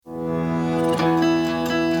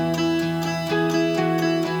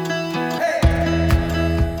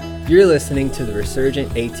You're listening to the Resurgent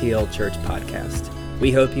ATL Church podcast. We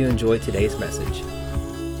hope you enjoy today's message.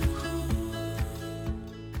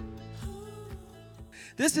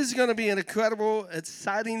 This is going to be an incredible,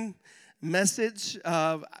 exciting message.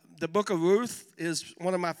 The book of Ruth is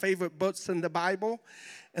one of my favorite books in the Bible,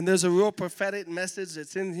 and there's a real prophetic message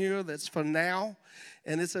that's in here that's for now.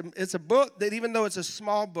 And it's a book that, even though it's a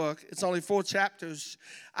small book, it's only 4 chapters.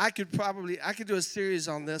 I could do a series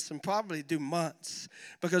on this and probably do months,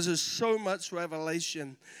 because there's so much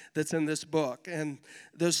revelation that's in this book. And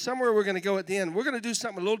there's somewhere we're going to go at the end. We're going to do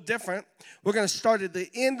something a little different. We're going to start at the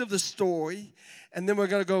end of the story, and then we're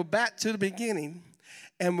going to go back to the beginning,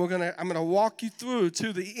 and I'm going to walk you through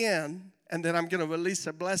to the end. And then I'm going to release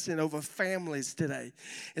a blessing over families today.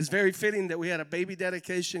 It's very fitting that we had a baby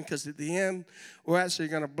dedication, because at the end, we're actually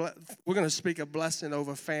going to speak a blessing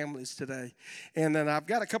over families today. And then I've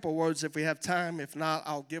got a couple words if we have time. If not,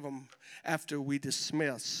 I'll give them after we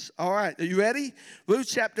dismiss. All right, are you ready? Ruth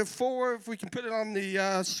chapter 4, if we can put it on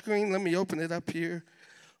the screen. Let me open it up here.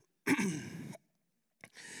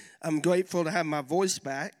 I'm grateful to have my voice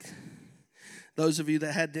back. Those of you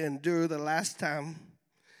that had to endure the last time,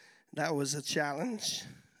 that was a challenge.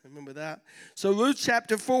 Remember that? So Ruth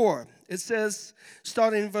chapter 4, it says,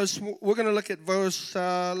 starting in verse, we're going to look at verse,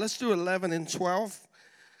 let's do 11 and 12.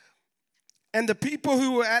 And the people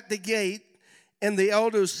who were at the gate and the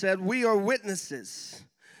elders said, "We are witnesses.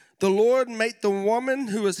 The Lord made the woman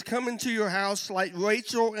who has come into your house like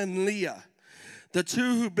Rachel and Leah, the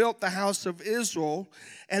two who built the house of Israel,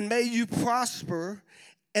 and may you prosper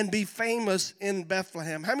and be famous in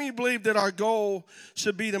Bethlehem." How many believe that our goal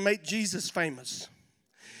should be to make Jesus famous?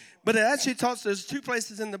 But it actually talks, there's 2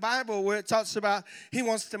 places in the Bible where it talks about he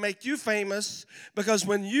wants to make you famous, because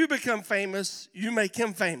when you become famous, you make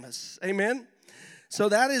him famous. Amen? So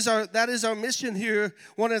that is our mission here.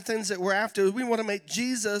 One of the things that we're after, we want to make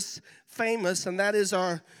Jesus famous, and that is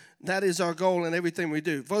our goal in everything we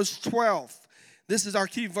do. Verse 12, this is our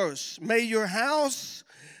key verse. May your house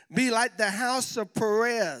be like the house of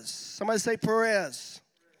Perez. Somebody say Perez.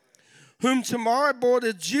 Whom Tamar bore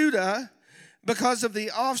to Judah, because of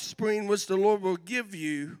the offspring which the Lord will give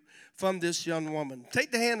you from this young woman.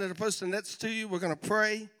 Take the hand of the person next to you. We're going to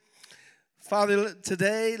pray. Father,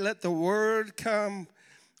 today let the word come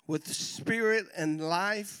with spirit and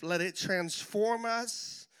life. Let it transform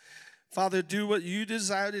us. Father, do what you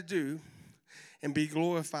desire to do and be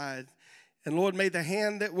glorified. And Lord, may the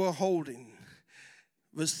hand that we're holding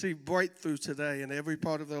receive breakthrough today in every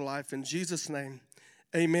part of their life. In Jesus' name,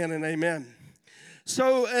 amen and amen.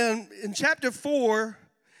 So in chapter 4,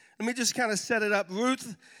 let me just kind of set it up.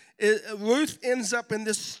 Ruth ends up in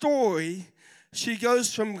this story. She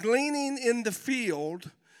goes from gleaning in the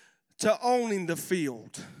field to owning the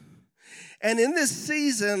field. And in this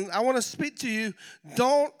season, I want to speak to you,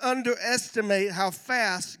 don't underestimate how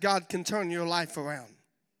fast God can turn your life around.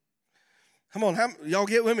 Come on, y'all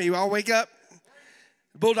get with me. Y'all wake up.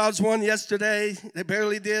 The Bulldogs won yesterday. They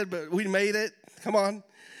barely did, but we made it. Come on.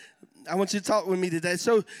 I want you to talk with me today.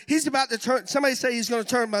 So he's about to turn, somebody say he's going to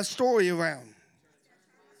turn my story around.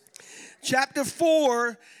 Chapter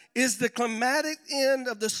 4 is the climatic end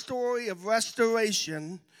of the story of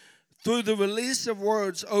restoration through the release of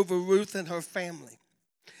words over Ruth and her family.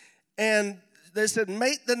 And they said,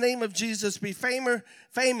 make the name of Jesus be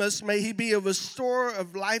famous. May he be a restorer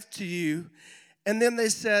of life to you. And then they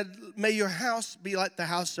said, may your house be like the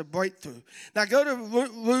house of breakthrough. Now go to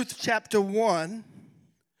Ruth chapter 1.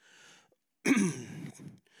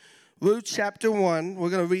 Ruth chapter 1. We're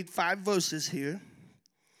going to read 5 verses here.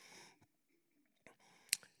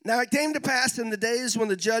 Now it came to pass in the days when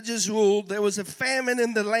the judges ruled, there was a famine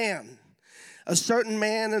in the land. A certain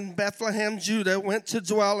man in Bethlehem, Judah, went to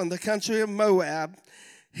dwell in the country of Moab,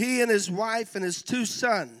 he and his wife and his 2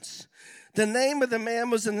 sons. The name of the man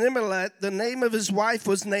was Elimelech, the name of his wife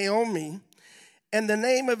was Naomi, and the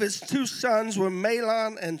name of his 2 sons were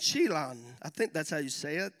Mahlon and Chilion. I think that's how you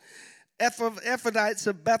say it. Ephrodites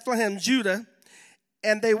of Bethlehem, Judah,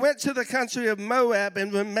 and they went to the country of Moab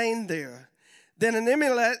and remained there. Then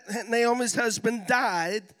Elimelech, Naomi's husband,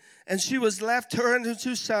 died, and she was left, her and her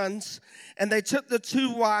 2 sons, and they took the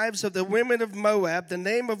 2 wives of the women of Moab. The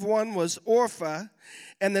name of one was Orpah,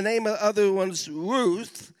 and the name of the other one was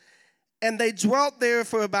Ruth. And they dwelt there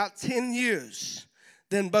for about 10 years.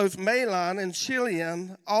 Then both Mahlon and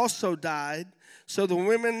Chilion also died. So the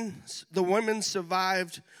women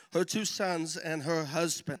survived her 2 sons and her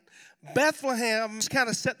husband. Bethlehem, just kind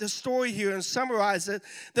of set the story here and summarize it.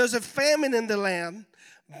 There's a famine in the land.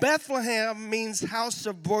 Bethlehem means house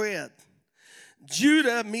of bread.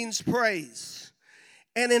 Judah means praise.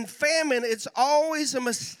 And in famine, it's always a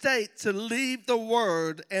mistake to leave the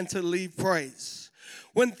word and to leave praise.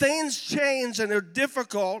 When things change and are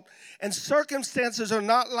difficult and circumstances are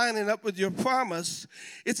not lining up with your promise,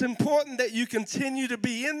 it's important that you continue to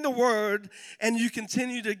be in the word and you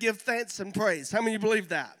continue to give thanks and praise. How many believe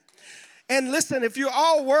that? And listen, if you're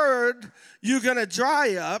all word, you're going to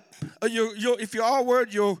dry up. Or if you're all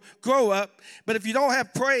word, you'll grow up. But if you don't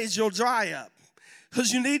have praise, you'll dry up.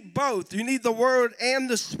 Because you need both. You need the word and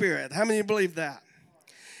the spirit. How many believe that?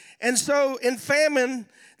 And so in famine,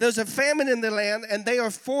 there's a famine in the land, and they are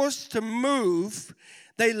forced to move.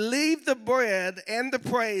 They leave the bread and the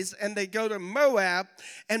praise, and they go to Moab.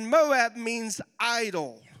 And Moab means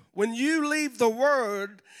idle. When you leave the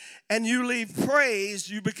word and you leave praise,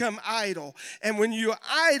 you become idle. And when you're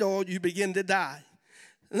idle, you begin to die.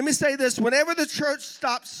 Let me say this. Whenever the church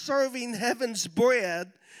stops serving heaven's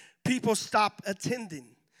bread, people stop attending.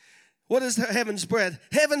 What is heaven's bread?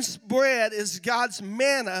 Heaven's bread is God's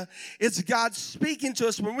manna. It's God speaking to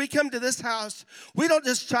us. When we come to this house, we don't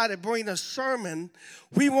just try to bring a sermon.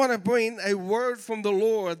 We want to bring a word from the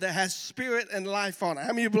Lord that has spirit and life on it. How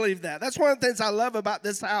many of you believe that? That's one of the things I love about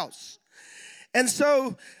this house. And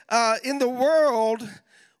so in the world,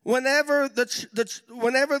 whenever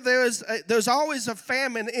there's always a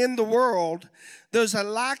famine in the world, there's a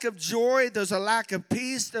lack of joy, there's a lack of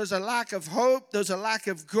peace, there's a lack of hope, there's a lack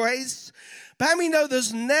of grace. But how many know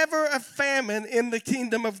there's never a famine in the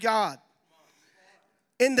kingdom of God?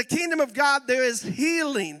 In the kingdom of God, there is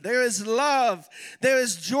healing, there is love, there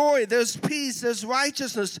is joy, there's peace, there's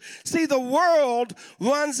righteousness. See, the world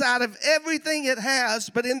runs out of everything it has,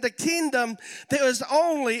 but in the kingdom, there is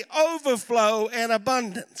only overflow and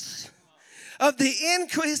abundance. Of the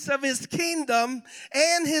increase of his kingdom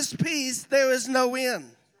and his peace, there is no end.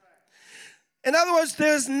 In other words,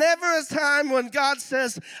 there's never a time when God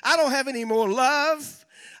says, I don't have any more love.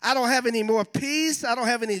 I don't have any more peace. I don't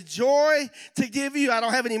have any joy to give you. I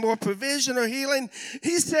don't have any more provision or healing.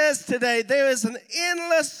 He says today, there is an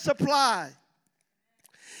endless supply.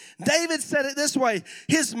 David said it this way,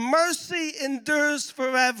 his mercy endures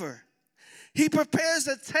forever. He prepares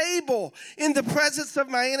a table in the presence of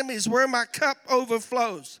my enemies where my cup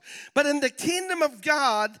overflows. But in the kingdom of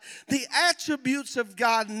God, the attributes of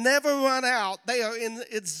God never run out. They are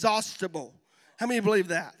inexhaustible. How many believe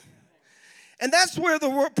that? And that's where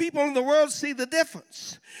the people in the world see the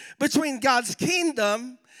difference between God's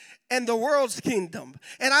kingdom and the world's kingdom.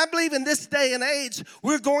 And I believe in this day and age,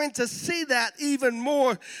 we're going to see that even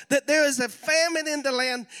more, that there is a famine in the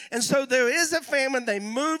land. And so there is a famine. They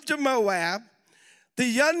move to Moab. The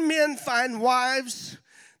young men find wives.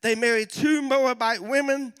 They marry 2 Moabite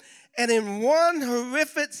women. And in one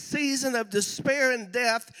horrific season of despair and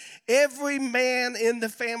death, every man in the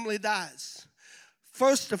family dies.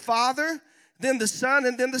 First the father, then the son,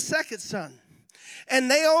 and then the second son. And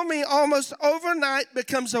Naomi almost overnight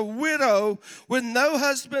becomes a widow with no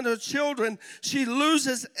husband or children. She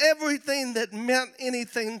loses everything that meant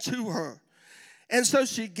anything to her. And so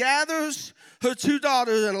she gathers her 2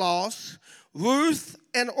 daughters-in-laws, Ruth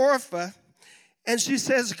and Orpah, and she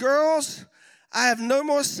says, girls, I have no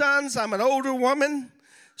more sons. I'm an older woman,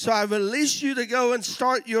 so I release you to go and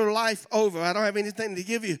start your life over. I don't have anything to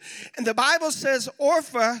give you. And the Bible says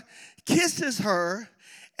Orpah kisses her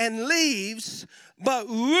and leaves, but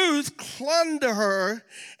Ruth clung to her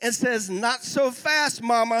and says, not so fast,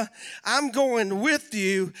 Mama. I'm going with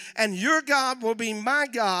you, and your God will be my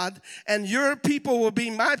God, and your people will be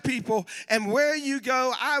my people, and where you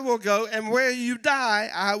go, I will go, and where you die,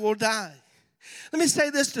 I will die. Let me say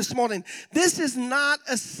this morning. This is not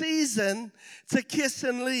a season to kiss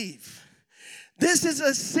and leave. This is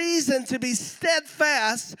a season to be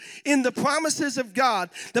steadfast in the promises of God.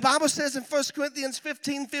 The Bible says in 1 Corinthians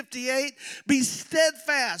 15:58, be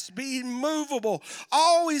steadfast, be immovable,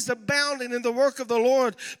 always abounding in the work of the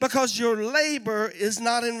Lord, because your labor is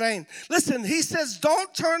not in vain. Listen, he says,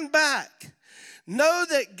 don't turn back. Know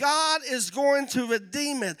that God is going to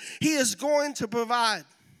redeem it. He is going to provide.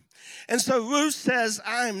 And so Ruth says,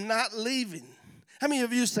 I'm not leaving. How many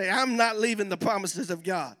of you say, I'm not leaving the promises of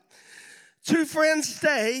God? True friends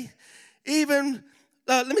stay even,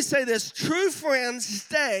 let me say this, true friends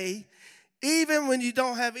stay even when you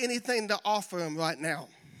don't have anything to offer them right now.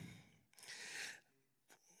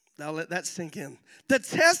 Now let that sink in. The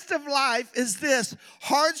test of life is this: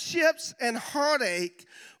 hardships and heartache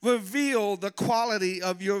reveal the quality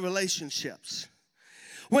of your relationships.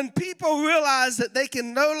 When people realize that they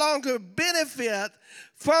can no longer benefit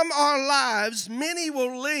from our lives, many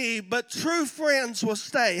will leave, but true friends will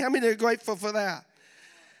stay. How many are grateful for that?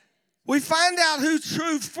 We find out who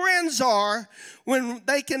true friends are when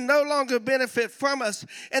they can no longer benefit from us.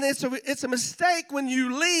 And it's a mistake when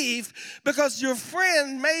you leave, because your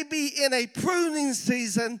friend may be in a pruning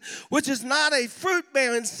season, which is not a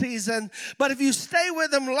fruit-bearing season. But if you stay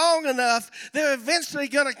with them long enough, they're eventually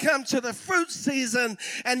going to come to the fruit season,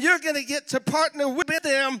 and you're going to get to partner with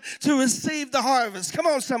them to receive the harvest. Come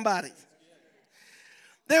on, somebody.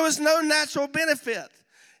 There was no natural benefit.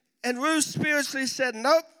 And Ruth spiritually said,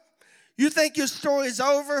 nope. You think your story's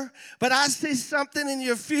over, but I see something in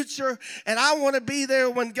your future, and I want to be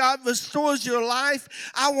there when God restores your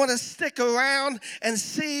life. I want to stick around and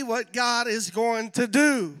see what God is going to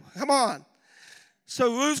do. Come on.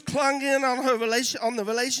 So Ruth clung in on the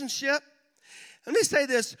relationship. Let me say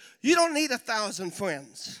this. You don't need 1,000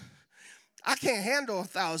 friends. I can't handle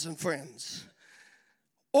 1,000 friends.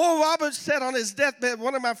 Oral Roberts said on his deathbed,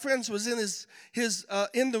 one of my friends was in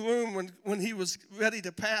in the room when he was ready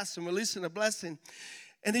to pass and releasing a blessing,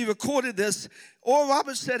 and he recorded this. Oral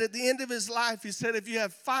Roberts said at the end of his life, he said, if you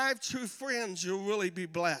have 5 true friends, you'll really be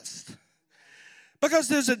blessed. Because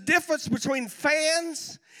there's a difference between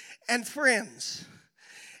fans and friends.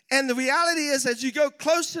 And the reality is, as you go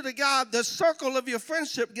closer to God, the circle of your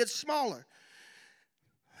friendship gets smaller.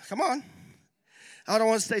 Come on. I don't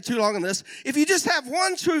want to stay too long on this. If you just have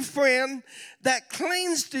one true friend that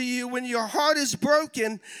clings to you when your heart is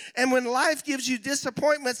broken and when life gives you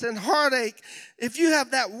disappointments and heartache, if you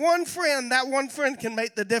have that one friend can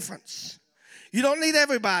make the difference. You don't need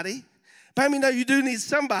everybody, but I mean, no, you do need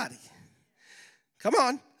somebody. Come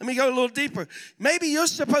on, let me go a little deeper. Maybe you're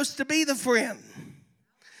supposed to be the friend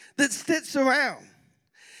that sits around.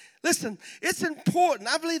 Listen, it's important.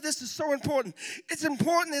 I believe this is so important. It's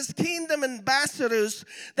important as kingdom ambassadors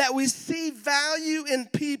that we see value in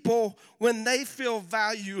people when they feel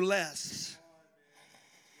valueless.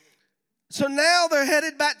 So now they're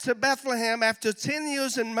headed back to Bethlehem after 10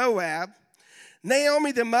 years in Moab.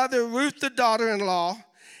 Naomi, the mother, Ruth, the daughter-in-law.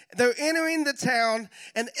 They're entering the town,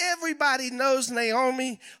 and everybody knows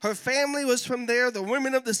Naomi. Her family was from there. The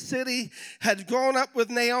women of the city had grown up with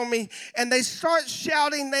Naomi, and they start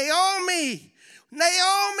shouting, Naomi,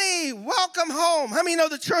 Naomi, welcome home. How many know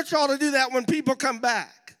the church ought to do that when people come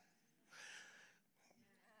back?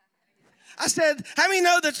 I said, how many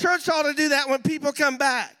know the church ought to do that when people come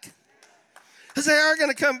back? Because they are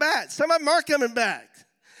going to come back. Some of them are coming back.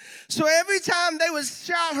 So every time they would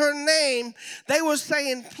shout her name, they were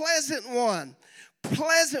saying, pleasant one,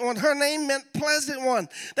 pleasant one. Her name meant pleasant one.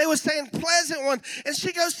 They were saying pleasant one. And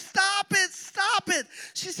she goes, stop it, stop it.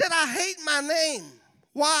 She said, I hate my name.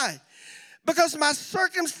 Why? Because my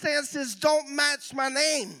circumstances don't match my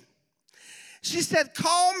name. She said,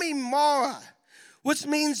 call me Mara, which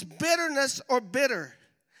means bitterness or bitter.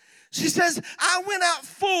 She says, I went out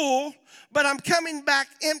full, but I'm coming back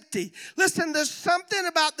empty. Listen, there's something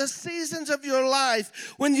about the seasons of your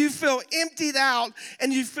life when you feel emptied out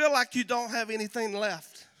and you feel like you don't have anything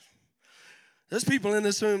left. There's people in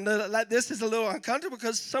this room that like this is a little uncomfortable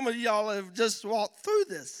because some of y'all have just walked through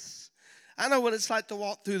this. I know what it's like to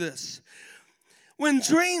walk through this. When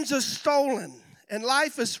dreams are stolen and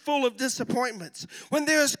life is full of disappointments, when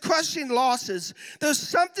there's crushing losses, there's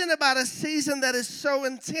something about a season that is so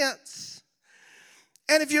intense.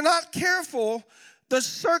 And if you're not careful, the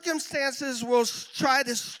circumstances will try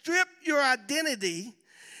to strip your identity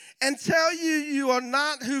and tell you you are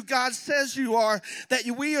not who God says you are, that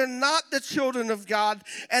we are not the children of God,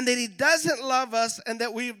 and that He doesn't love us, and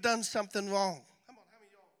that we've done something wrong. Come on, how many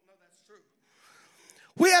of y'all know that's true?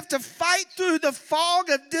 We have to fight through the fog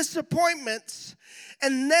of disappointments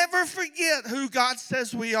and never forget who God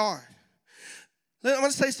says we are. I'm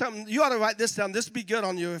going to say something. You ought to write this down. This would be good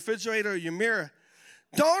on your refrigerator or your mirror.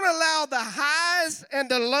 Don't allow the highs and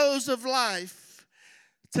the lows of life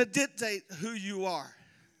to dictate who you are.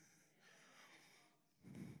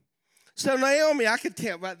 So Naomi, I could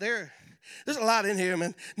camp right there. There's a lot in here,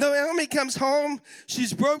 man. Naomi comes home.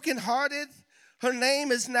 She's brokenhearted. Her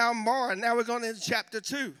name is now Mara. Now we're going into chapter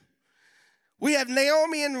 2. We have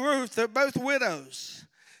Naomi and Ruth. They're both widows.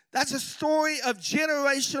 That's a story of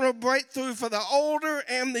generational breakthrough for the older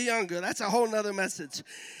and the younger. That's a whole nother message.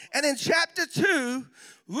 And in chapter 2,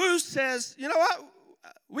 Ruth says, you know what?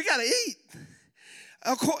 We got to eat.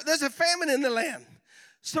 There's a famine in the land.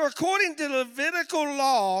 So according to Levitical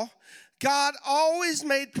law, God always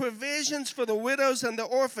made provisions for the widows and the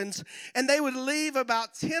orphans, and they would leave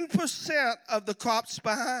about 10% of the crops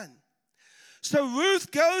behind. So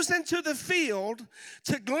Ruth goes into the field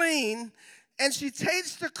to glean, and she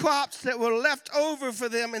takes the crops that were left over for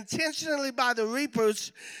them intentionally by the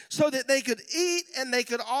reapers so that they could eat and they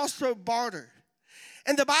could also barter.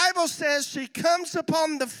 And the Bible says she comes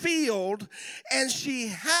upon the field and she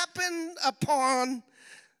happened upon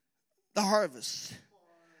the harvest.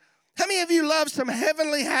 How many of you love some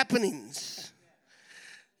heavenly happenings?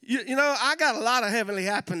 You know, I got a lot of heavenly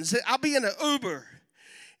happenings. I'll be in an Uber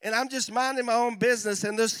and I'm just minding my own business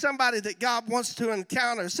and there's somebody that God wants to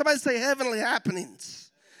encounter. Somebody say heavenly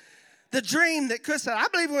happenings. The dream that Chris said, I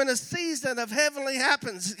believe we're in a season of heavenly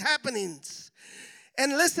happenings.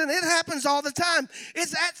 And listen, it happens all the time.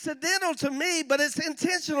 It's accidental to me, but it's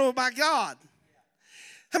intentional by God.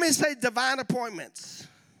 How many say divine appointments?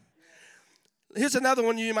 Here's another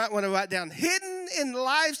one you might want to write down. Hidden in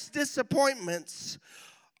life's disappointments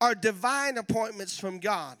are divine appointments from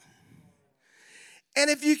God. And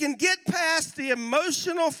if you can get past the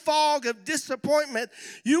emotional fog of disappointment,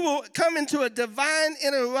 you will come into a divine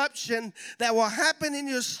interruption that will happen in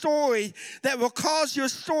your story that will cause your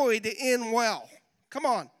story to end well. Come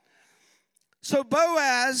on. So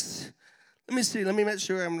Boaz, let me make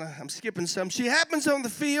sure I'm skipping some. She happens on the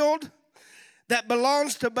field that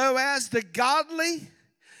belongs to Boaz, the godly,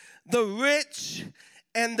 the rich,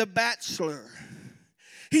 and the bachelor.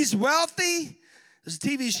 He's wealthy. There's a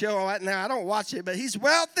TV show right now. I don't watch it, but he's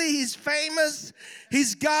wealthy. He's famous.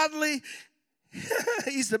 He's godly.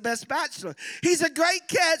 He's the best bachelor. He's a great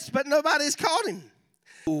catch, but nobody's caught him.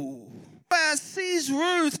 Ooh. Boaz sees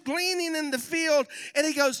Ruth gleaning in the field, and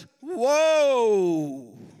he goes,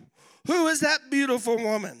 whoa, who is that beautiful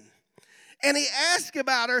woman? And he asks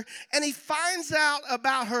about her, and he finds out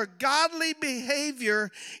about her godly behavior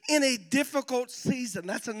in a difficult season.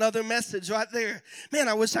 That's another message right there. Man,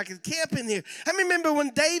 I wish I could camp in here. I remember when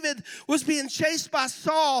David was being chased by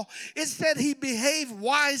Saul, it said he behaved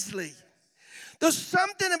wisely. There's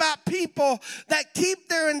something about people that keep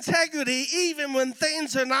their integrity even when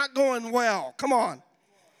things are not going well. Come on.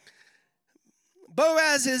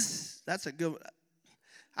 Boaz that's a good one.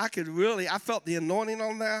 I felt the anointing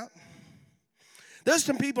on that. There's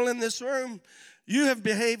some people in this room, you have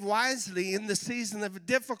behaved wisely in the season of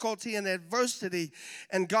difficulty and adversity,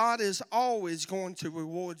 and God is always going to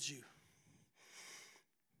reward you.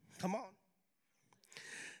 Come on.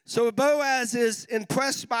 So Boaz is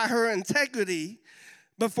impressed by her integrity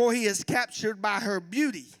before he is captured by her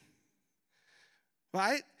beauty.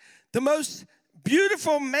 Right? The most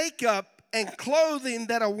beautiful makeup and clothing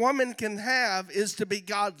that a woman can have is to be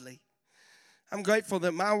godly. I'm grateful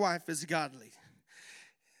that my wife is godly.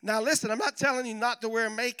 Now listen, I'm not telling you not to wear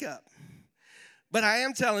makeup, but I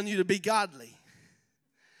am telling you to be godly.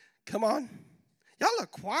 Come on. Y'all are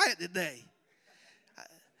quiet today.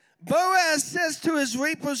 Boaz says to his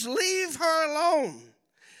reapers, leave her alone.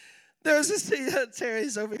 There's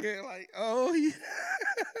Terry's over here like, oh, yeah.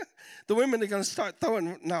 The women are going to start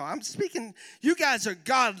throwing. No, I'm speaking, you guys are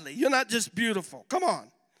godly. You're not just beautiful. Come on.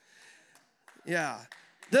 Yeah.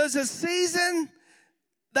 There's a season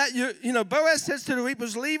that Boaz says to the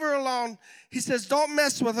reapers, leave her alone. He says, don't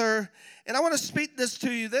mess with her. And I want to speak this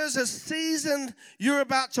to you. There's a season you're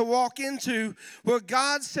about to walk into where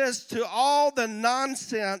God says to all the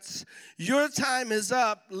nonsense, your time is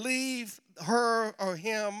up. Leave her or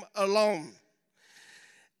him alone.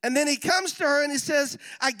 And then he comes to her and he says,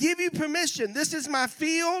 I give you permission. This is my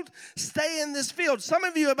field. Stay in this field. Some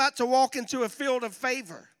of you are about to walk into a field of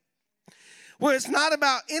favor, where it's not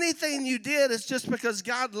about anything you did. It's just because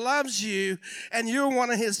God loves you and you're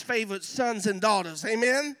one of his favorite sons and daughters.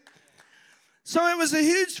 Amen? So it was a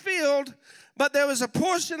huge field, but there was a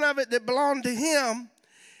portion of it that belonged to him.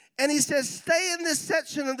 And he says, stay in this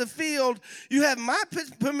section of the field. You have my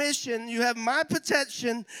permission. You have my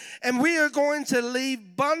protection. And we are going to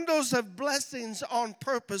leave bundles of blessings on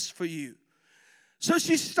purpose for you. So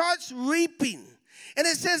she starts reaping. And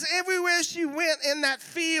it says everywhere she went in that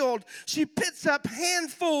field, she picks up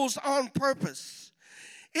handfuls on purpose.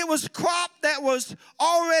 It was crop that was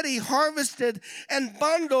already harvested and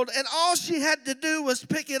bundled, and all she had to do was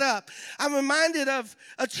pick it up. I'm reminded of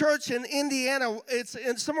a church in Indiana. It's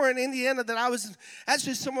somewhere in Indiana that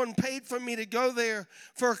someone paid for me to go there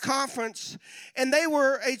for a conference. And they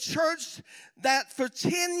were a church that for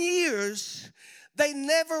 10 years, they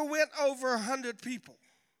never went over 100 people.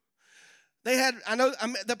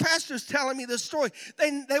 The pastor's telling me this story.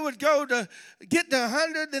 They would go to get to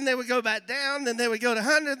 100, then they would go back down, then they would go to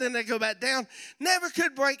 100, then they go back down. Never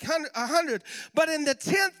could break 100. But in the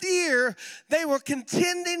 10th year, they were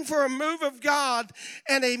contending for a move of God,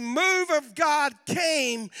 and a move of God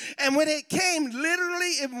came. And when it came,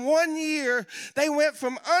 literally in 1 year, they went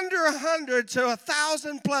from under 100 to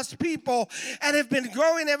 1,000 plus people and have been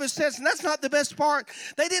growing ever since. And that's not the best part.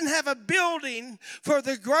 They didn't have a building for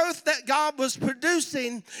the growth that God God was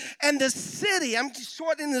producing. And the city, I'm just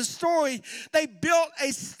shortening the story, they built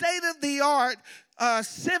a state-of-the-art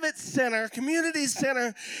civic center, community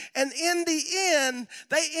center, and in the end,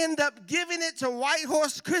 they end up giving it to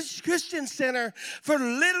Whitehorse Christian Center for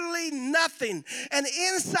literally nothing. And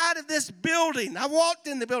inside of this building, I walked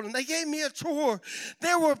in the building, they gave me a tour.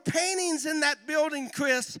 There were paintings in that building,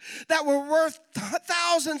 Chris, that were worth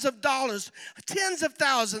thousands of dollars, tens of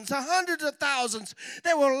thousands, hundreds of thousands.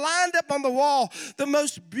 They were lined up on the wall. The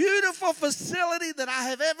most beautiful facility that I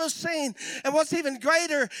have ever seen. And what's even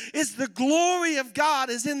greater is the glory of God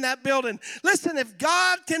is in that building. Listen, if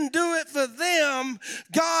God can do it for them,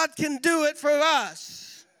 God can do it for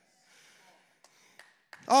us.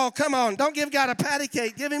 Oh, come on. Don't give God a patty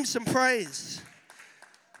cake. Give him some praise.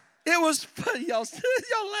 It was, y'all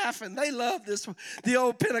laughing. They love this, the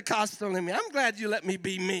old Pentecostal in me. I'm glad you let me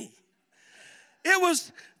be me. It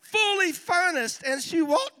was fully furnished, and she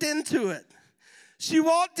walked into it. She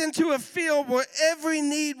walked into a field where every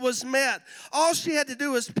need was met. All she had to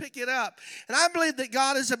do was pick it up. And I believe that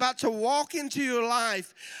God is about to walk into your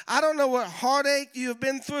life. I don't know what heartache you've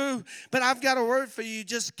been through, but I've got a word for you.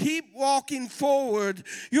 Just keep walking forward.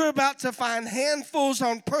 You're about to find handfuls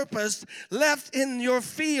on purpose left in your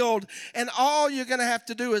field, and all you're going to have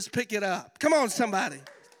to do is pick it up. Come on, somebody.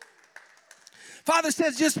 Father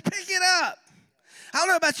says, just pick it up. I don't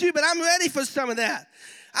know about you, but I'm ready for some of that.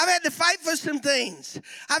 I've had to fight for some things.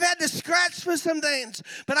 I've had to scratch for some things.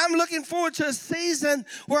 But I'm looking forward to a season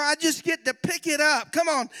where I just get to pick it up. Come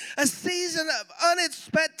on. A season of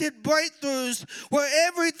unexpected breakthroughs where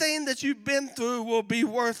everything that you've been through will be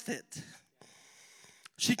worth it.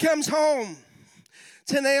 She comes home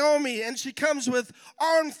to Naomi, and she comes with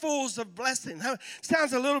armfuls of blessing.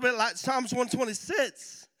 Sounds a little bit like Psalms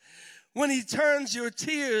 126. When he turns your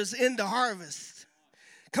tears into harvest.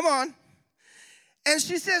 Come on. And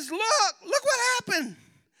she says, look what happened.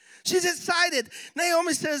 She's excited.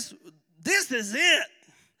 Naomi says, this is it.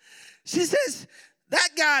 She says, that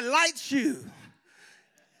guy likes you.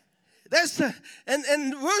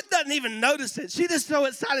 And Ruth doesn't even notice it. She's just so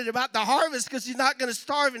excited about the harvest because she's not going to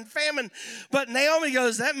starve in famine. But Naomi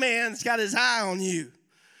goes, that man's got his eye on you.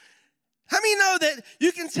 How many know that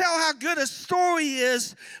you can tell how good a story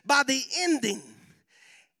is by the ending?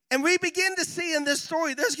 And we begin to see in this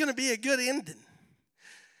story there's going to be a good ending.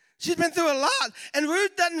 She's been through a lot, and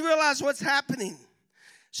Ruth doesn't realize what's happening.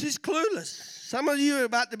 She's clueless. Some of you are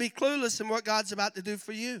about to be clueless in what God's about to do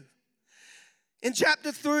for you. In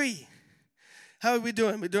chapter 3, how are we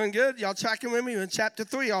doing? We doing good? Y'all tracking with me? We're in chapter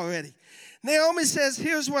 3 already. Naomi says,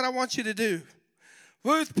 here's what I want you to do.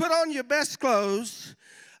 Ruth, put on your best clothes.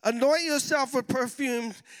 Anoint yourself with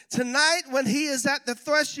perfume. Tonight when he is at the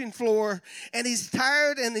threshing floor and he's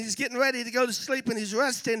tired and he's getting ready to go to sleep and he's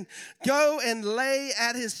resting, go and lay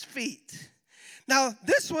at his feet. Now,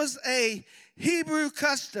 this was a Hebrew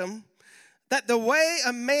custom that the way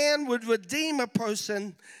a man would redeem a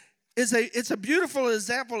person it's a beautiful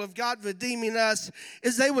example of God redeeming us,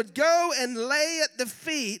 is they would go and lay at the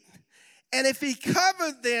feet, and if he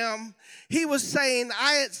covered them, he was saying,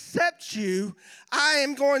 I accept you. I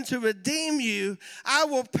am going to redeem you. I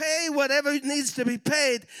will pay whatever needs to be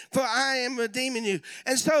paid, for I am redeeming you.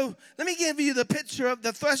 And so let me give you the picture of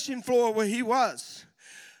the threshing floor where he was.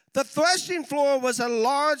 The threshing floor was a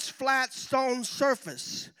large, flat stone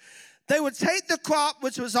surface. They would take the crop,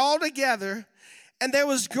 which was all together, and there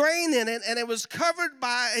was grain in it, and it was covered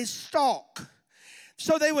by a stalk.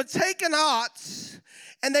 So they would take an ox,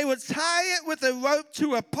 and they would tie it with a rope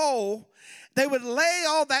to a pole. They would lay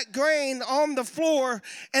all that grain on the floor,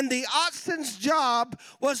 and the oxen's job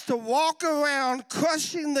was to walk around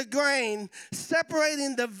crushing the grain,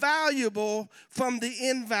 separating the valuable from the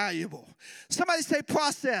invaluable. Somebody say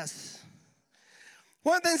process.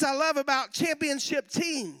 One of the things I love about championship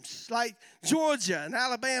teams like Georgia and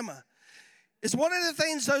Alabama is one of the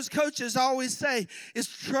things those coaches always say is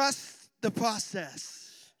trust the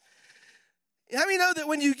process. How many know that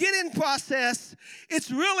when you get in process, it's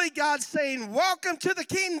really God saying, welcome to the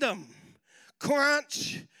kingdom.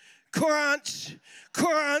 Crunch, crunch,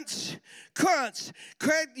 crunch, crunch.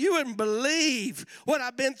 Craig, you wouldn't believe what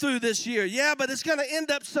I've been through this year. Yeah, but it's going to end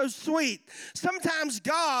up so sweet. Sometimes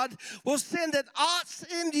God will send an ox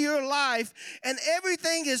into your life, and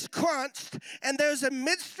everything is crunched, and there's a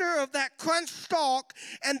mixture of that crunched stalk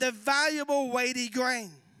and the valuable weighty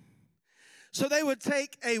grain. So they would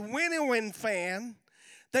take a winnowing fan,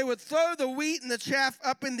 they would throw the wheat and the chaff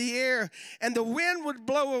up in the air, and the wind would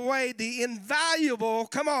blow away the invaluable,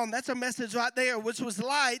 come on, that's a message right there, which was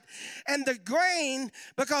light, and the grain,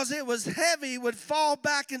 because it was heavy, would fall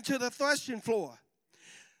back into the threshing floor.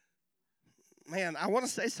 Man, I want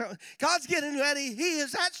to say something. God's getting ready. He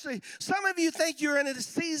is actually, some of you think you're in a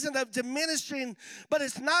season of diminishing, but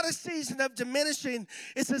it's not a season of diminishing.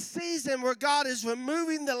 It's a season where God is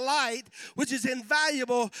removing the light, which is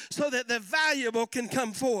invaluable, so that the valuable can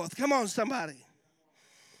come forth. Come on, somebody.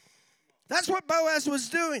 That's what Boaz was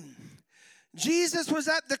doing. Jesus was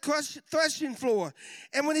at the threshing floor.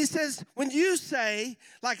 And when he says, when you say,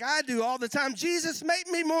 like I do all the time, Jesus, make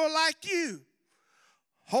me more like you.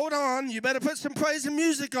 Hold on, you better put some praise and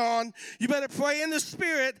music on. You better pray in the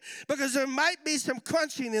Spirit, because there might be some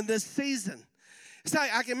crunching in this season. It's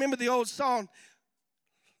like, I can remember the old song,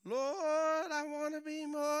 Lord, I want to be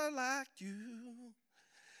more like you.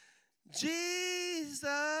 Jesus,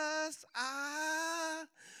 I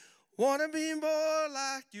want to be more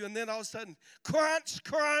like you. And then all of a sudden, crunch,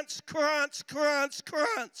 crunch, crunch, crunch,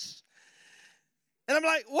 crunch. And I'm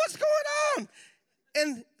like, what's going on?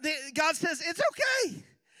 And God says, it's okay.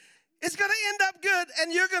 It's going to end up good,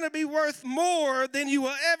 and you're going to be worth more than you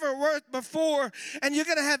were ever worth before, and you're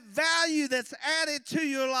going to have value that's added to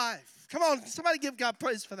your life. Come on, somebody give God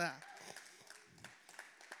praise for that.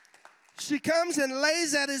 She comes and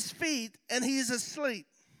lays at his feet, and he's asleep.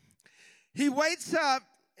 He wakes up,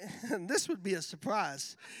 and this would be a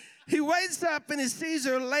surprise. He wakes up and he sees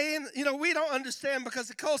her laying. You know, we don't understand because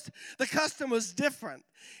the custom was different.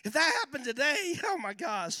 If that happened today, oh my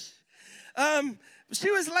gosh. She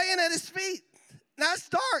was laying at his feet. Now it's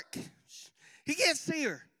dark. He can't see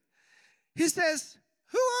her. He says,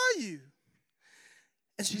 who are you?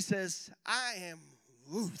 And she says, I am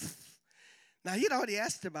Ruth. Now he'd already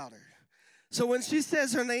asked about her. So when she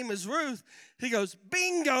says her name is Ruth, he goes,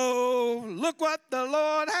 bingo, look what the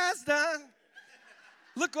Lord has done.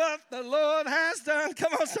 Look what the Lord has done.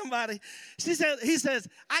 Come on, somebody. He says,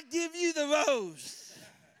 I give you the rose.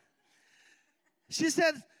 She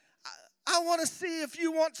said, I want to see if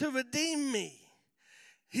you want to redeem me.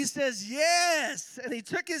 He says, yes. And he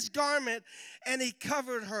took his garment and he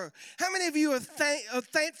covered her. How many of you are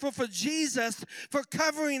thankful for Jesus for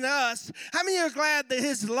covering us? How many are glad that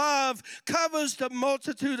his love covers the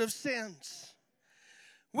multitude of sins?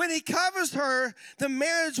 When he covers her, the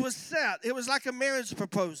marriage was set. It was like a marriage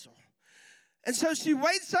proposal. And so she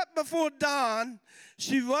wakes up before dawn.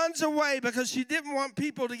 She runs away because she didn't want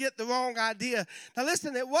people to get the wrong idea. Now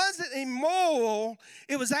listen, it wasn't immoral.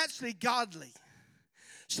 It was actually godly.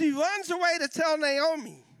 She runs away to tell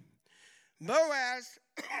Naomi. Boaz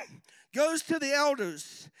goes to the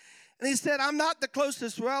elders. And he said, I'm not the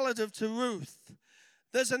closest relative to Ruth.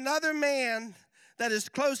 There's another man that is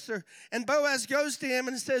closer. And Boaz goes to him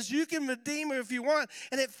and says, you can redeem her if you want.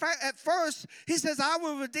 And at first, he says, I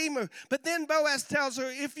will redeem her. But then Boaz tells her,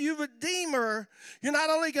 if you redeem her, you're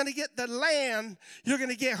not only going to get the land, you're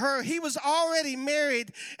going to get her. He was already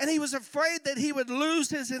married, and he was afraid that he would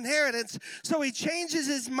lose his inheritance. So he changes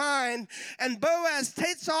his mind, and Boaz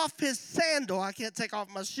takes off his sandal. I can't take off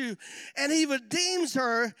my shoe. And he redeems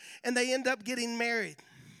her, and they end up getting married.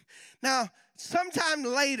 Now, sometime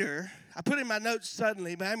later, I put in my notes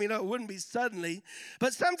suddenly, but I mean, no, it wouldn't be suddenly.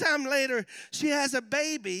 But sometime later, she has a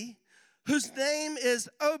baby whose name is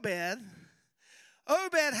Obed.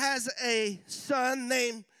 Obed has a son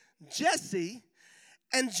named Jesse,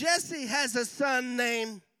 and Jesse has a son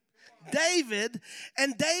named David,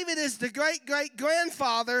 and David is the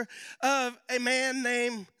great-great-grandfather of a man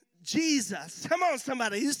named Jesus. Come on,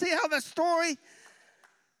 somebody. You see how that story?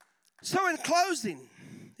 So in closing,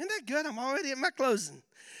 isn't that good? I'm already at my closing.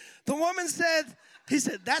 The woman said, he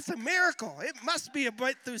said, that's a miracle. It must be a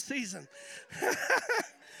breakthrough season.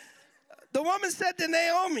 The woman said to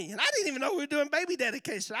Naomi, and I didn't even know we were doing baby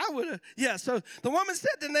dedication. I would have, yeah. So the woman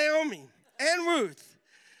said to Naomi and Ruth,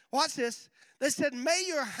 watch this. They said, may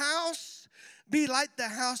your house be like the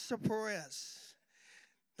house of Perez.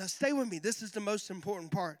 Now stay with me. This is the most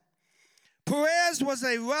important part. Perez was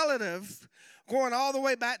a relative going all the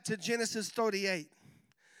way back to Genesis 38.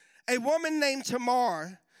 A woman named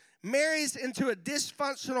Tamar marries into a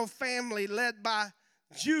dysfunctional family led by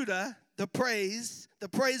Judah, the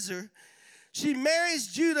praiser. She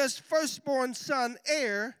marries Judah's firstborn son,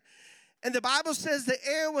 Er, and the Bible says that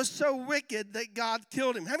Er was so wicked that God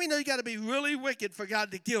killed him. How many know you got to be really wicked for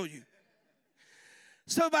God to kill you?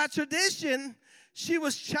 So by tradition, she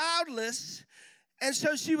was childless, and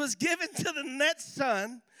so she was given to the next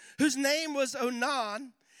son, whose name was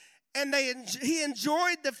Onan. And he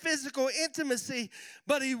enjoyed the physical intimacy,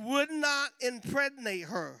 but he would not impregnate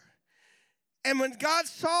her. And when God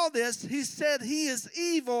saw this, he said he is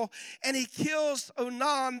evil, and he kills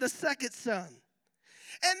Onan, the second son.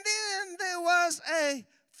 And then there was a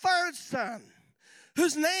third son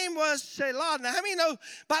whose name was Sloan. Now, how many know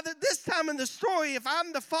by this time in the story, if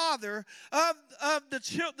I'm the father of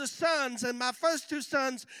the sons, and my first two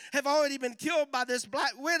sons have already been killed by this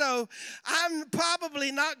black widow, I'm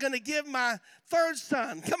probably not going to give my third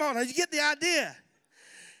son. Come on, you get the idea.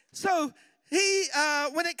 So he,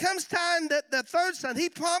 when it comes time that the third son, he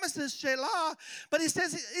promises Shelah, but he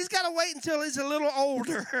says he's got to wait until he's a little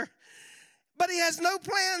older. But he has no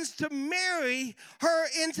plans to marry her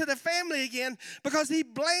into the family again because he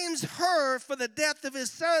blames her for the death of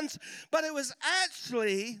his sons. But it was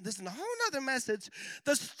actually, this is a whole other message,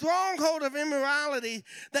 the stronghold of immorality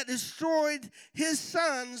that destroyed his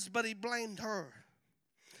sons, but he blamed her.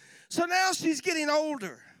 So now she's getting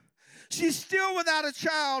older. She's still without a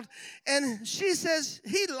child, and she says,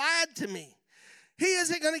 he lied to me. He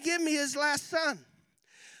isn't going to give me his last son.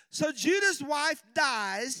 So Judah's wife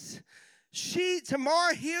dies.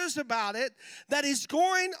 Tamar hears about it, that he's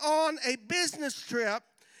going on a business trip,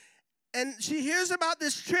 and she hears about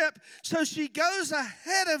this trip, so she goes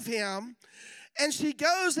ahead of him, and she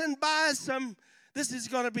goes and buys some, this is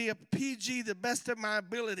going to be a PG, the best of my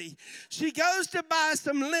ability. She goes to buy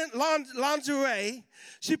some lingerie.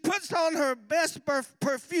 She puts on her best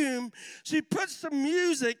perfume. She puts some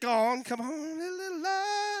music on, come on, little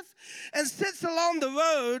love, and sits along the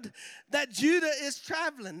road that Judah is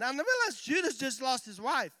traveling. Now, realize Judah's just lost his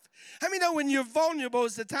wife. How many know when you're vulnerable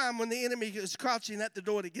is the time when the enemy is crouching at the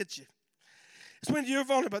door to get you? It's when you're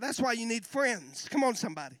vulnerable. That's why you need friends. Come on,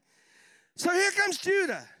 somebody. So here comes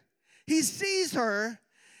Judah. He sees her,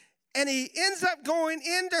 and he ends up going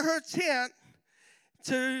into her tent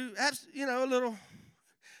to have, a little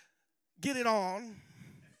get it on.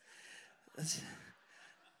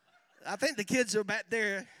 I think the kids are back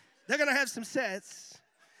there. They're going to have some sex.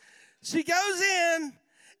 She goes in,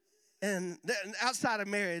 and outside of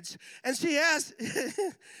marriage, and she asks,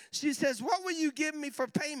 she says, what will you give me for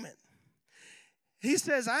payment? He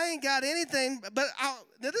says, I ain't got anything, but now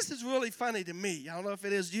this is really funny to me. I don't know if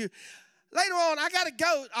it is you. Later on, I got a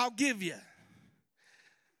goat I'll give you.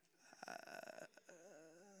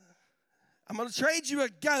 I'm going to trade you a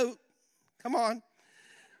goat. Come on.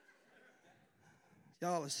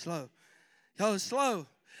 Y'all are slow. Y'all are slow.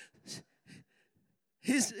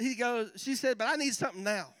 She said, but I need something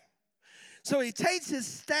now. So he takes his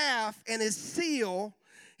staff and his seal.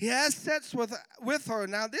 He has sex with her.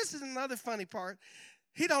 Now, this is another funny part.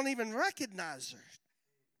 He don't even recognize her.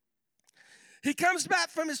 He comes back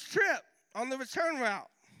from his trip on the return route.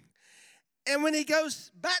 And when he goes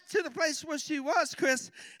back to the place where she was, Chris,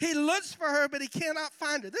 he looks for her, but he cannot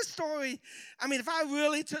find her. This story, if I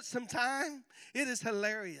really took some time, it is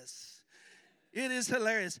hilarious. It is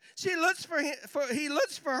hilarious. He looks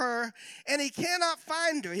for her, and he cannot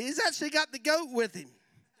find her. He's actually got the goat with him.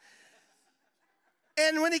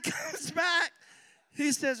 And when he comes back,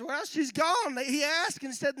 he says, well, she's gone. He asked,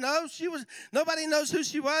 and he said, no, nobody knows who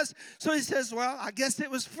she was. So he says, well, I guess it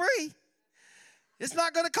was free. It's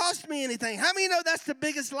not going to cost me anything. How many know that's the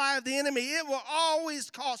biggest lie of the enemy? It will always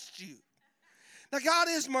cost you. Now, God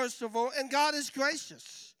is merciful, and God is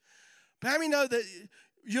gracious. But how many know that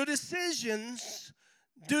your decisions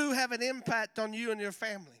do have an impact on you and your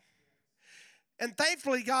family? And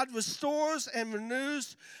thankfully, God restores and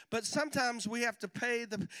renews, but sometimes we have to pay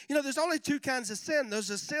there's only two kinds of sin. There's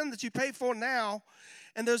a sin that you pay for now,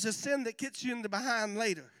 and there's a sin that gets you in the behind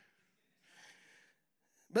later.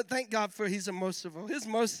 But thank God for He's a merciful. His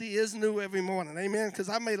mercy is new every morning, amen, because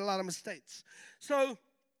I made a lot of mistakes. So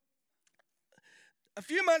a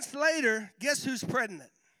few months later, guess who's pregnant?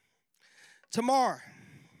 Tamar.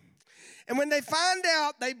 And when they find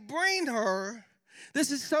out, they bring her.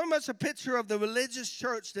 This is so much a picture of the religious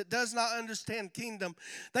church that does not understand kingdom.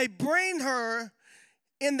 They bring her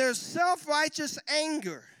in their self-righteous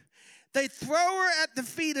anger. They throw her at the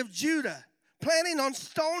feet of Judah, planning on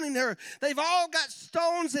stoning her. They've all got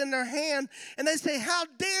stones in their hand, and they say, how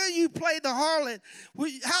dare you play the harlot?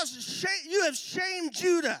 You have shamed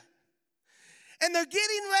Judah. And they're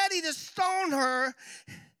getting ready to stone her.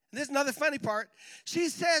 This is another funny part. She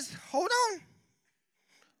says, hold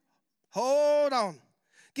on.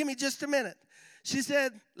 Give me just a minute. She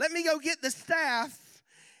said, let me go get the staff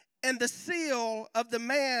and the seal of the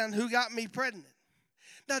man who got me pregnant.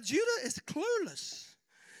 Now, Judah is clueless.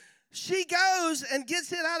 She goes and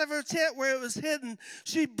gets it out of her tent where it was hidden.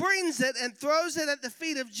 She brings it and throws it at the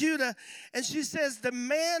feet of Judah. And she says, the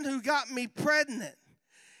man who got me pregnant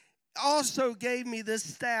also gave me this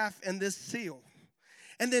staff and this seal.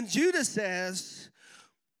 And then Judah says,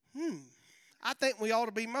 I think we ought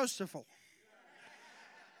to be merciful.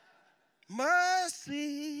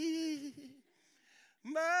 Mercy,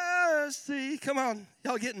 mercy. Come on.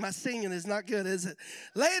 Y'all getting my singing is not good, is it?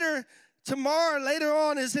 Later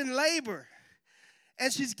on is in labor.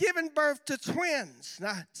 And she's giving birth to twins.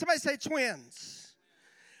 Now, somebody say twins.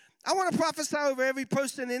 I want to prophesy over every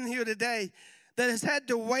person in here today that has had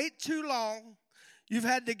to wait too long. You've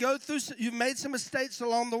had to go through, you've made some mistakes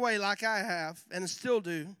along the way like I have and still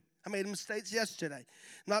do. I made mistakes yesterday.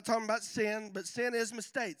 I'm not talking about sin, but sin is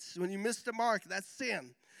mistakes. When you miss the mark, that's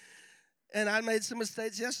sin. And I made some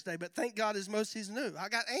mistakes yesterday, but thank God his mercy's new. I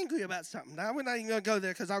got angry about something. Now, we're not even going to go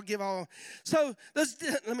there because I'll give all. So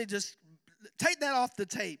let me just take that off the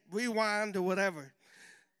tape, rewind or whatever.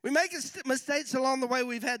 We make mistakes along the way.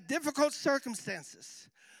 We've had difficult circumstances.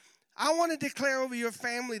 I want to declare over your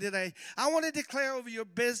family today. I want to declare over your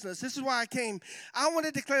business. This is why I came. I want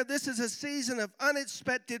to declare this is a season of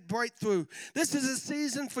unexpected breakthrough. This is a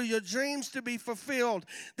season for your dreams to be fulfilled.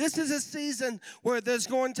 This is a season where there's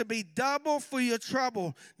going to be double for your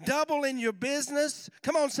trouble. Double in your business.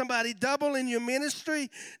 Come on, somebody. Double in your ministry.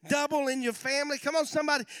 Double in your family. Come on,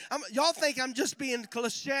 somebody. Y'all think I'm just being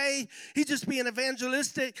cliche. He's just being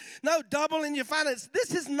evangelistic. No, double in your finance.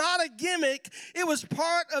 This is not a gimmick. It was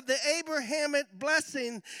part of the Abrahamic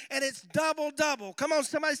blessing, and it's double. Come on,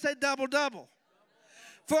 somebody say double.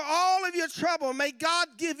 For all of your trouble, may God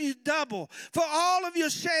give you double. For all of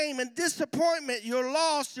your shame and disappointment, your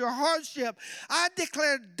loss, your hardship, I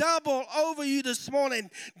declare double over you this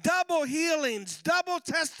morning. Double healings, double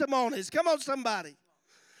testimonies. Come on, somebody.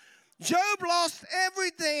 Job lost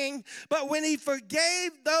everything, but when he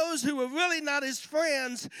forgave those who were really not his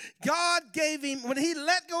friends, God gave him, when he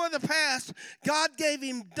let go of the past, God gave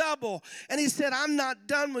him double. And he said, I'm not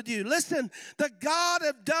done with you. Listen, the God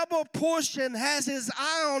of double portion has his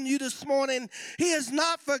eye on you this morning. He has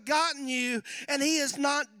not forgotten you, and he is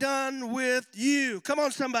not done with you. Come on,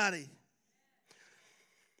 somebody.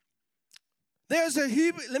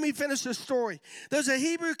 Let me finish the story. There's a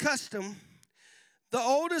Hebrew custom. The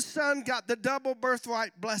oldest son got the double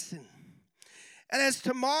birthright blessing. And as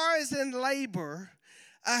Tamar is in labor,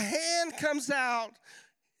 a hand comes out,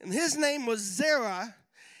 and his name was Zerah.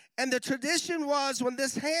 And the tradition was when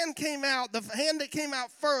this hand came out, the hand that came out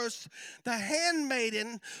first, the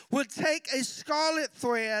handmaiden would take a scarlet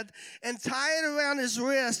thread and tie it around his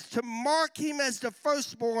wrist to mark him as the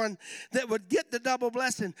firstborn that would get the double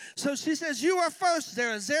blessing. So she says, you are first,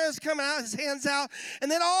 Zerah. Zerah's coming out, his hand's out. And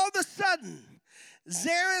then all of a sudden,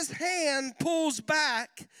 Zerah's hand pulls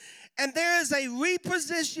back, and there is a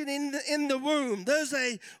repositioning in the womb. There's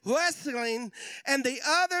a wrestling, and the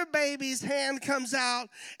other baby's hand comes out,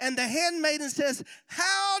 and the handmaiden says,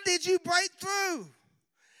 how did you break through?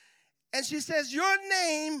 And she says, your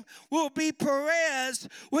name will be Perez,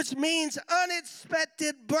 which means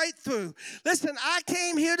unexpected breakthrough. Listen, I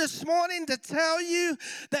came here this morning to tell you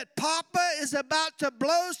that Papa is about to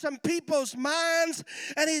blow some people's minds.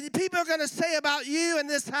 And people are going to say about you in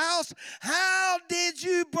this house, how did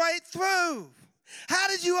you break through? How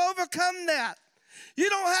did you overcome that? You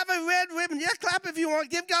don't have a red ribbon. Yeah, clap if you want.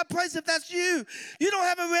 Give God praise if that's you. You don't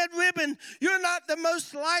have a red ribbon. You're not the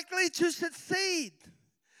most likely to succeed.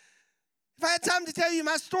 If I had time to tell you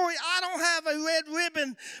my story, I don't have a red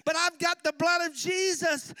ribbon, but I've got the blood of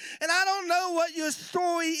Jesus. And I don't know what your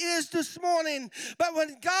story is this morning, but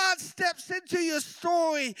when God steps into your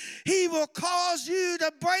story, he will cause you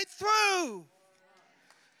to break through.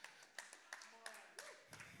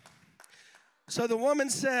 So the woman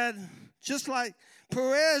said, just like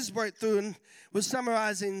Perez broke through, and was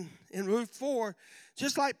summarizing in Ruth 4,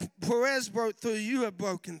 just like Perez broke through, you have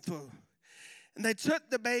broken through. And they took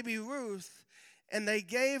the baby Ruth, and they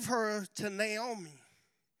gave her to Naomi.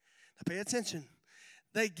 Now pay attention.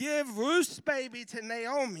 They give Ruth's baby to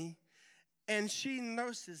Naomi, and she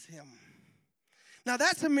nurses him. Now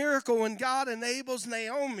that's a miracle when God enables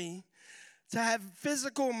Naomi to have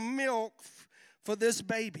physical milk for this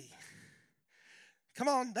baby. Come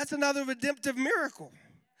on, that's another redemptive miracle.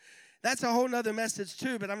 That's a whole nother message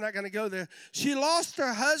too, but I'm not going to go there. She lost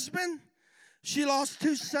her husband. She lost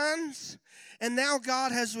 2 sons, and now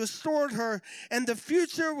God has restored her, and the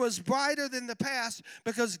future was brighter than the past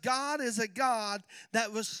because God is a God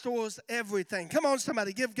that restores everything. Come on,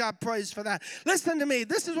 somebody, give God praise for that. Listen to me.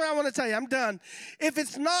 This is what I want to tell you. I'm done. If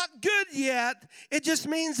it's not good yet, it just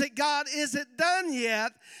means that God isn't done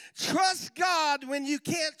yet. Trust God when you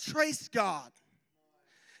can't trace God.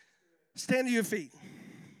 Stand to your feet.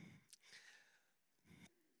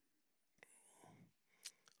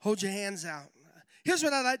 Hold your hands out. Here's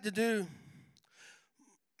what I'd like to do.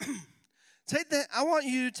 I want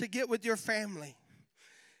you to get with your family.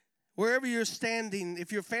 Wherever you're standing,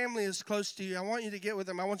 if your family is close to you, I want you to get with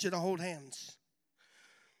them. I want you to hold hands.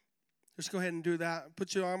 Just go ahead and do that.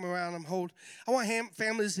 Put your arm around them. Hold. I want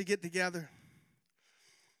families to get together.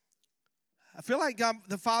 I feel like God,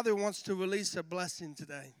 the Father, wants to release a blessing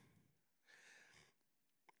today.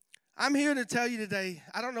 I'm here to tell you today,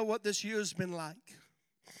 I don't know what this year's been like.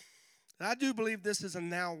 But I do believe this is a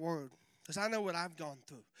now word, because I know what I've gone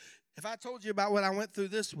through. If I told you about what I went through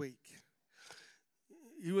this week,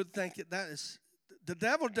 you would think that is, the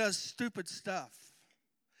devil does stupid stuff.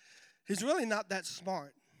 He's really not that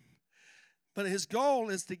smart. But his goal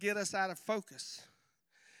is to get us out of focus,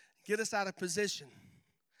 get us out of position,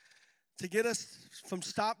 to get us from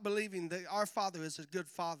stop believing that our Father is a good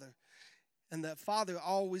Father and that Father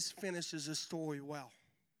always finishes a story well.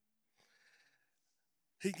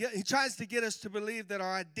 He tries to get us to believe that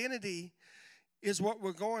our identity is what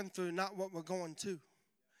we're going through, not what we're going to.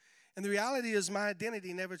 And the reality is my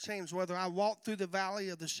identity never changed. Whether I walk through the valley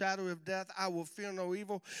of the shadow of death, I will fear no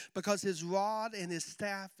evil, because his rod and his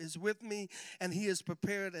staff is with me, and he has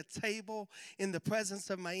prepared a table in the presence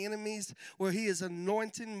of my enemies, where he is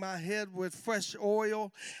anointing my head with fresh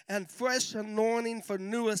oil and fresh anointing for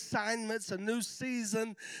new assignments, a new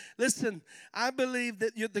season. Listen, I believe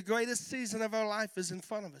that the greatest season of our life is in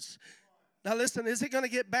front of us. Now listen, is it going to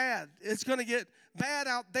get bad? It's going to get bad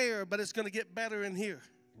out there, but it's going to get better in here.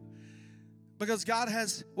 Because God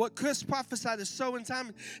has, what Chris prophesied is so in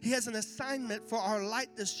time, he has an assignment for our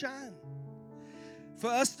light to shine,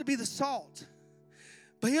 for us to be the salt.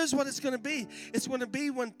 But here's what it's going to be. It's going to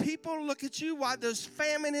be when people look at you while there's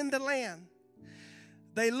famine in the land,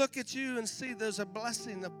 they look at you and see there's a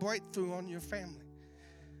blessing, a breakthrough on your family.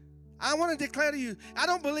 I want to declare to you, I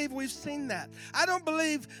don't believe we've seen that. I don't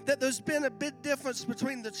believe that there's been a big difference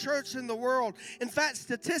between the church and the world. In fact,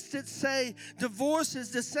 statistics say divorce is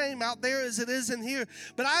the same out there as it is in here.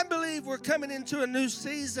 But I believe we're coming into a new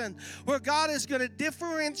season where God is going to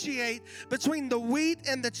differentiate between the wheat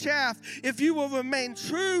and the chaff. If you will remain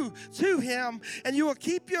true to him and you will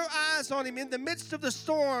keep your eyes on him in the midst of the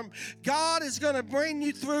storm, God is going to bring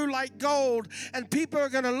you through like gold. And people are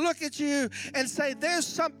going to look at you and say, there's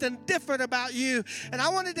something different about you. And I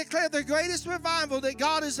want to declare the greatest revival that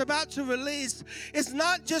God is about to release. It's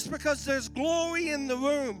not just because there's glory in the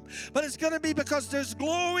room, but it's going to be because there's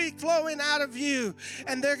glory flowing out of you.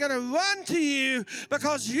 And they're going to run to you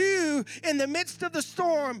because you, in the midst of the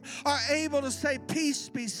storm, are able to say, peace,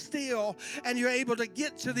 be still, and you're able to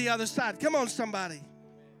get to the other side. Come on, somebody.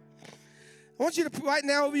 I want you to, right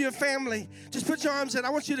now, over your family, just put your arms in.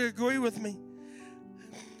 I want you to agree with me.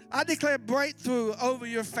 I declare breakthrough over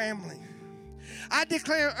your family. I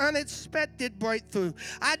declare unexpected breakthrough.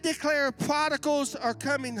 I declare prodigals are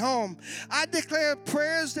coming home. I declare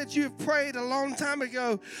prayers that you've prayed a long time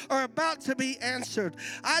ago are about to be answered.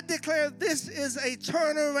 I declare this is a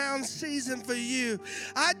turnaround season for you.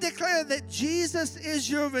 I declare that Jesus is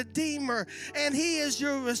your Redeemer and he is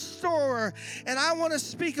your restorer. And I want to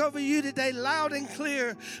speak over you today loud and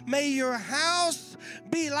clear. May your house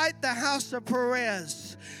be like the house of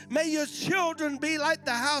Perez. May your children be like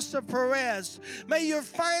the house of Perez. May your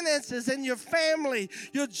finances and your family,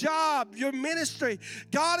 your job, your ministry,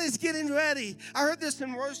 God is getting ready. I heard this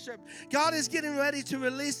in worship. God is getting ready to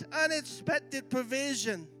release unexpected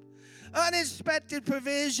provision. Unexpected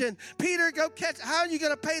provision. Peter, go catch. How are you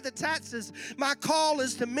going to pay the taxes? My call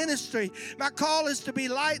is to ministry. My call is to be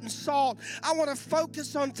light and salt. I want to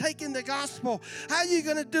focus on taking the gospel. How are you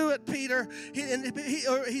going to do it, Peter?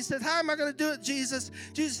 He said, how am I going to do it, Jesus?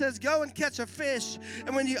 Jesus says, go and catch a fish.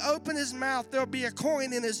 And when you open his mouth, there'll be a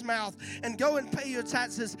coin in his mouth. And go and pay your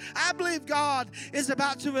taxes. I believe God is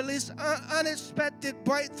about to release unexpected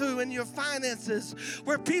breakthrough in your finances,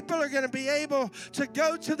 where people are going to be able to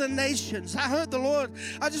go to the nations. I heard the Lord.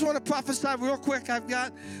 I just want to prophesy real quick.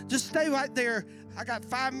 Just stay right there. I got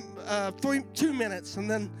 2 minutes, and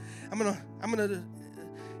then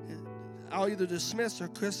I'll either dismiss or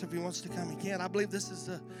Chris, if he wants to come, he can. I believe this is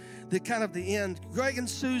the kind of the end. Greg and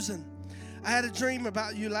Susan, I had a dream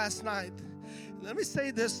about you last night. Let me say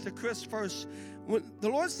this to Chris first. When the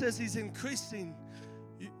Lord says he's increasing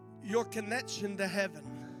your connection to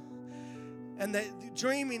heaven, and that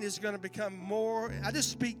dreaming is going to become more, I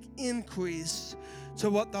just speak increase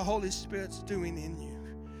to what the Holy Spirit's doing in you.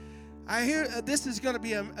 I hear this is going to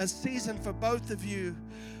be a season for both of you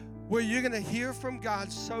where you're going to hear from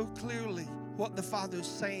God so clearly what the Father's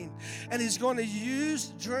saying. And he's going to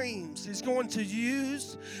use dreams. He's going to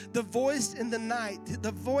use the voice in the night,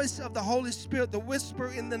 the voice of the Holy Spirit, the whisper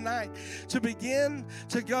in the night, to begin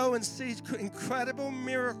to go and see incredible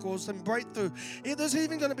miracles and breakthrough. There's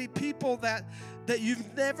even going to be people that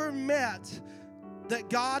you've never met, that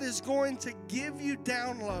God is going to give you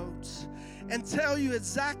downloads. and tell you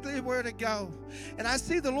exactly where to go. And I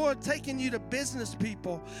see the Lord taking you to business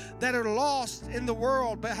people that are lost in the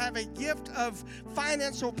world but have a gift of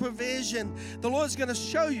financial provision. The Lord's going to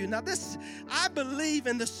show you. Now I believe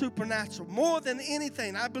in the supernatural more than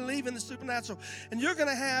anything. I believe in the supernatural. And you're going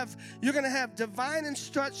to have divine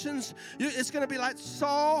instructions. It's going to be like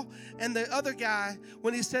Saul and the other guy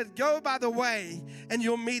when he said, go by the way and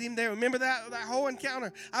you'll meet him there. Remember that whole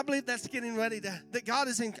encounter? I believe that's getting ready that God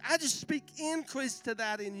is in. I just speak increase to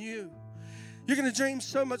that in you. You're going to dream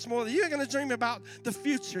so much more. You're going to dream about the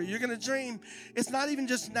future. You're going to dream. It's not even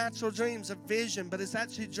just natural dreams of vision, but it's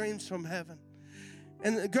actually dreams from heaven.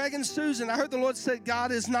 And Greg and Susan, I heard the Lord say,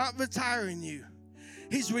 God is not retiring you.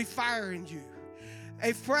 He's refiring you.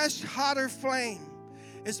 A fresh, hotter flame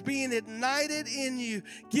is being ignited in you.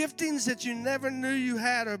 Giftings that you never knew you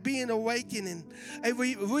had are being awakening. A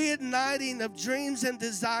reigniting of dreams and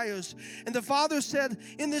desires. And the Father said,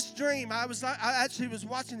 in this dream, I actually was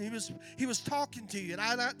watching. He was talking to you, and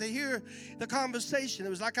I got to hear the conversation. It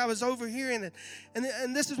was like I was overhearing it.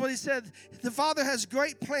 And this is what He said: the Father has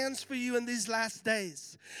great plans for you in these last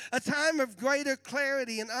days. A time of greater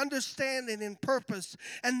clarity and understanding and purpose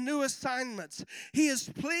and new assignments. He is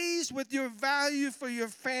pleased with your value for your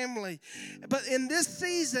family. But in this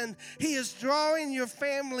season, He is drawing your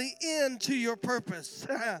family into your purpose.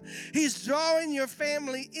 He's drawing your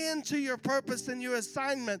family into your purpose and your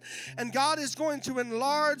assignment. And God is going to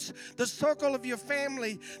enlarge the circle of your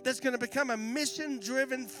family that's going to become a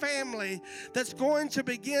mission-driven family that's going to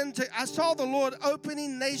begin to... I saw the Lord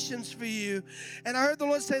opening nations for you, and I heard the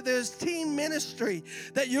Lord say there's team ministry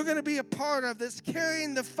that you're going to be a part of that's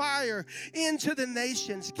carrying the fire into the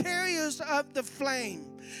nations, carriers of the flame.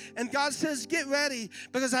 And God says, get ready,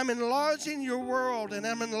 because I'm enlarging your world and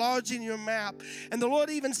I'm enlarging your map. And the Lord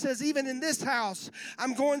even says, even in this house,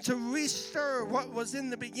 I'm going to restir what was in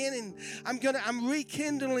the beginning. I'm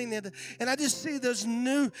rekindling it. And I just see there's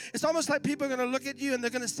new, it's almost like people are going to look at you and they're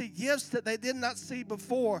going to see gifts that they did not see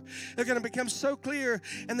before. They're going to become so clear,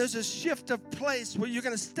 and there's a shift of place where you're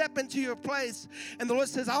going to step into your place. And the Lord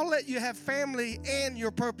says, I'll let you have family and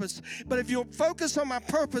your purpose. But if you'll focus on my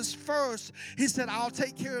purpose first, He said, I'll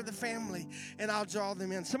take care of the family and I'll draw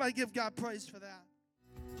them in. Somebody give God praise for that.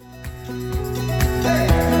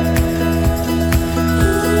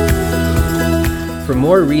 For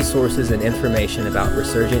more resources and information about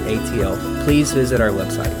Resurgent ATL, please visit our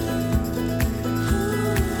website,